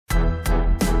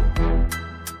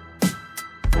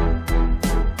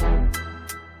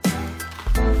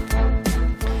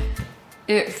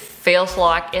It feels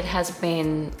like it has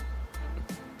been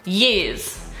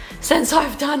years since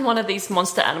I've done one of these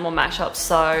monster animal mashups,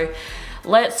 so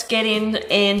let's get in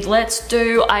and let's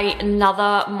do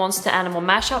another monster animal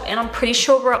mashup, and I'm pretty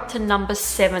sure we're up to number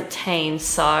 17.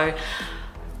 So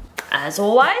as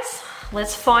always,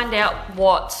 let's find out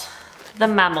what the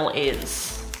mammal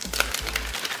is.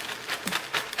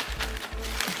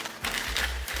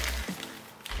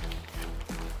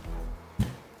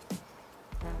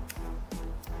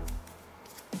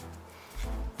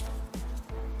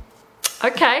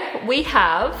 Okay, we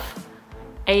have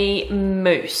a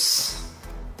moose.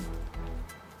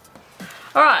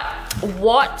 All right,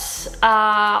 what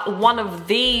one of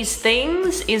these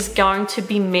things is going to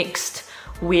be mixed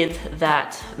with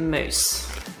that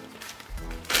moose?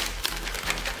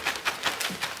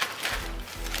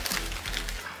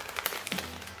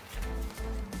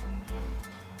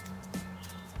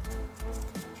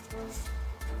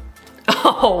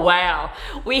 Oh wow,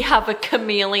 we have a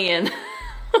chameleon.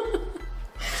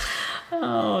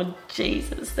 Oh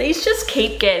Jesus, these just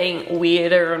keep getting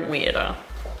weirder and weirder.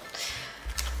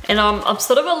 And I'm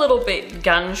sort of a little bit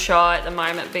gun shy at the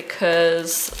moment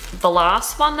because the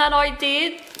last one that I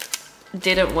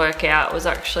didn't work out. It was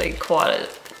actually quite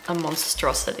a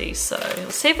monstrosity. So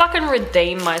let's see if I can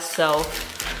redeem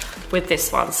myself with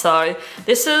this one. So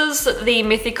this is the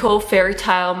mythical fairy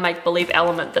tale make-believe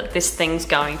element that this thing's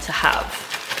going to have.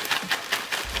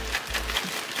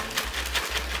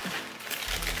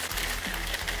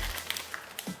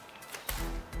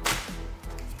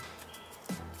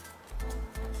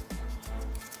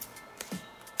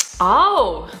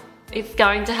 Oh, it's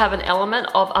going to have an element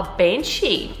of a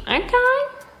banshee. Okay.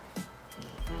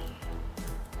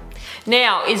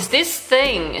 Now, is this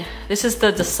thing, this is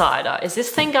the decider, is this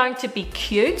thing going to be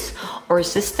cute or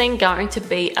is this thing going to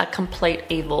be a complete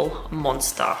evil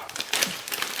monster?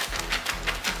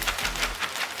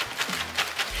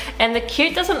 And the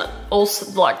cute doesn't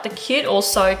also, like, the cute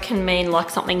also can mean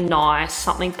like something nice,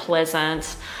 something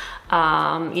pleasant,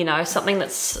 you know, something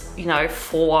that's, you know,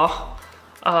 for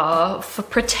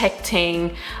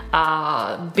protecting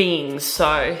beings.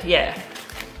 So yeah.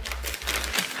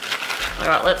 All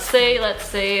right, let's see.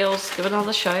 I'll just give it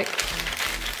another shake.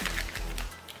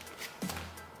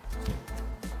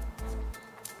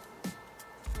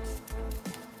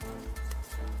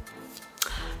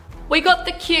 We got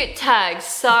the cute tag.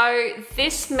 So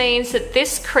this means that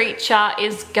this creature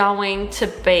is going to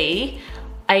be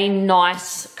a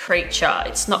nice creature.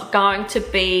 It's not going to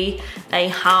be a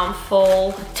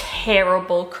harmful,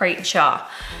 terrible creature.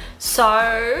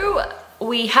 So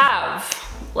we have,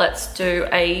 let's do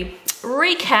a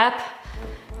recap.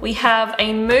 We have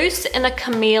a moose and a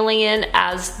chameleon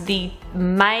as the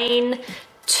main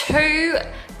two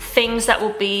things that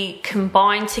will be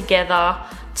combined together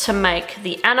to make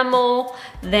the animal.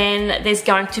 Then there's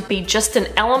going to be just an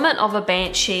element of a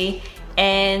banshee,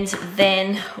 and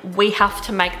then we have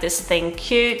to make this thing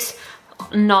cute,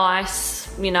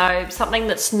 nice, you know, something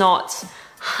that's not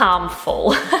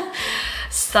harmful.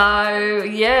 So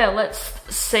yeah, let's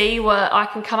see what I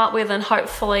can come up with, and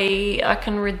hopefully I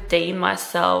can redeem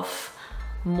myself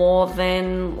more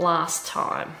than last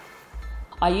time.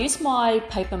 I used my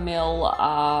paper mill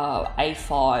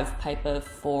A5 paper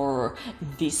for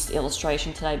this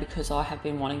illustration today because I have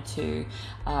been wanting to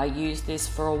use this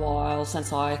for a while,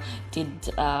 since I did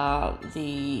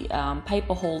the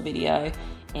paper haul video,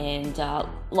 and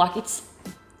like it's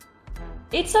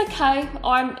okay.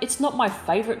 It's not my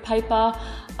favorite paper,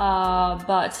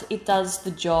 but it does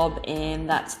the job, and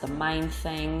that's the main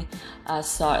thing.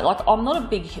 So like, I'm not a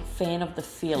big fan of the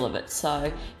feel of it,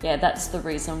 so yeah, that's the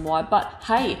reason why. But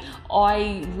hey,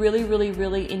 I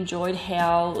really enjoyed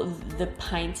how the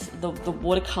paint, the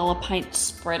watercolor paint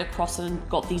spread across it and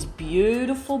got these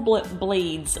beautiful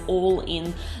bleeds all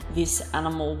in this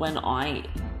animal when I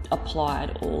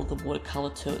applied all the watercolor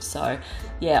to it. So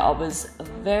yeah, I was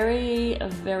very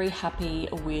happy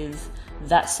with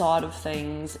that side of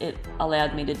things. It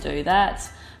allowed me to do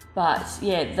that. But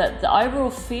yeah, the overall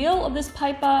feel of this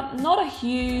paper, not a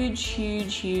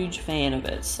huge fan of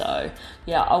it. So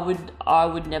yeah, I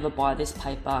would never buy this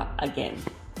paper again.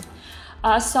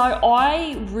 So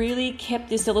I really kept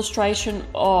this illustration,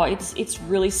 it's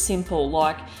really simple.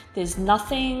 Like, there's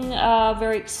nothing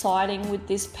very exciting with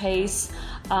this piece.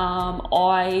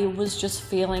 I was just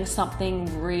feeling something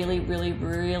really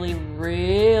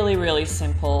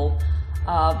simple,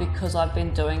 because I've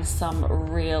been doing some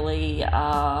really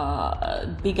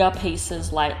bigger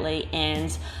pieces lately,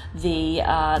 and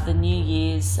the New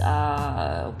Year's,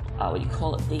 what do you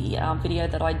call it, the video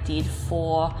that I did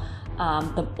for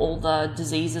all the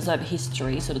diseases over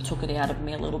history sort of took it out of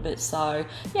me a little bit. So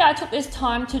yeah, I took this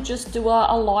time to just do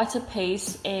a lighter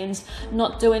piece and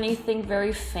not do anything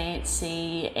very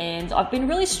fancy. And I've been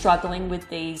really struggling with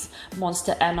these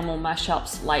monster animal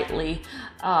mashups lately.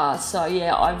 So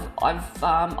yeah,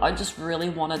 I just really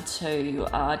wanted to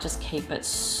just keep it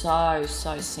so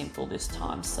simple this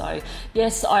time. So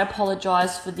yes, I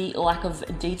apologize for the lack of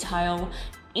detail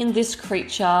in this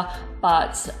creature,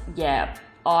 but yeah,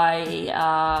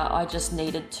 I just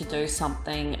needed to do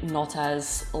something not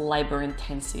as labor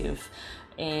intensive,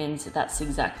 and that's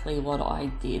exactly what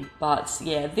I did. But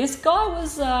yeah, this guy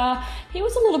was he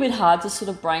was a little bit hard to sort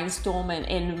of brainstorm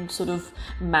and sort of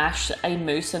mash a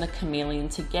moose and a chameleon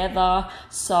together.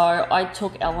 So I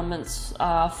took elements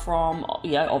from,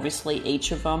 you know, obviously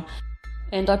each of them,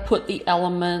 and I put the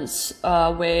elements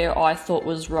where I thought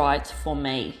was right for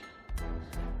me.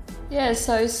 Yeah,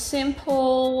 so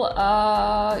simple,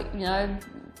 you know,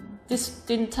 this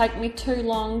didn't take me too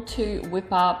long to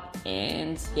whip up,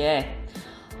 and yeah,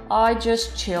 I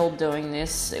just chilled doing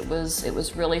this. It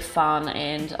was really fun,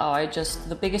 and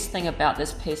the biggest thing about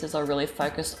this piece is I really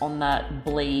focused on that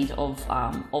bleed of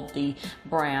the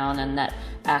brown and that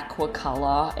aqua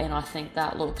color, and I think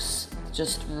that looks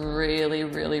just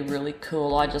really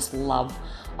cool.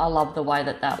 I love the way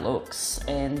that looks,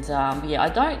 and yeah, I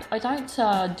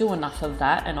don't do enough of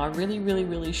that, and I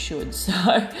really should.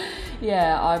 So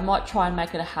yeah, I might try and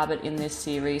make it a habit in this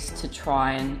series to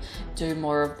try and do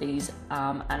more of these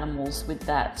animals with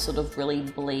that sort of really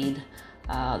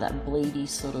that bleedy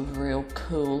sort of real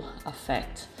cool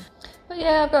effect. But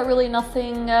yeah, I've got really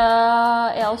nothing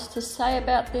else to say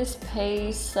about this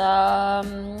piece.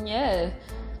 Yeah,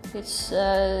 it's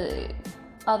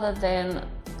other than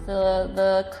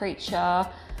the creature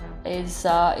is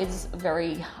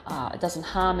very it doesn't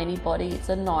harm anybody. It's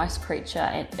a nice creature,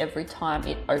 and every time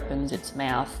it opens its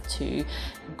mouth to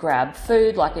grab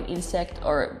food like an insect,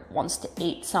 or it wants to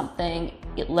eat something,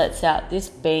 it lets out this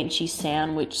benchy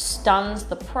sound which stuns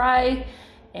the prey,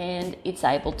 and it's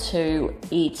able to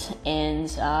eat,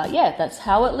 and yeah, that's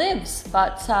how it lives.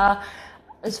 But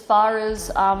as far as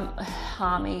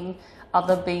harming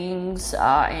other beings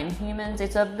and humans,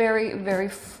 it's a very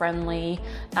friendly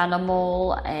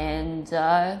animal, and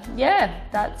yeah,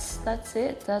 that's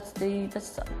it. That's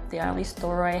the only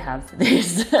story I have for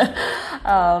this.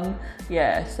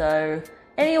 Yeah, so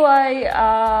anyway,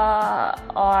 I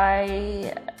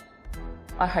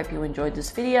hope you enjoyed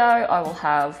this video. I will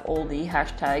have all the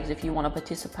hashtags if you want to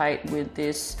participate with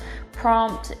this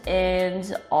prompt,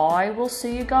 and I will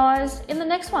see you guys in the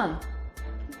next one.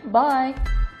 Bye.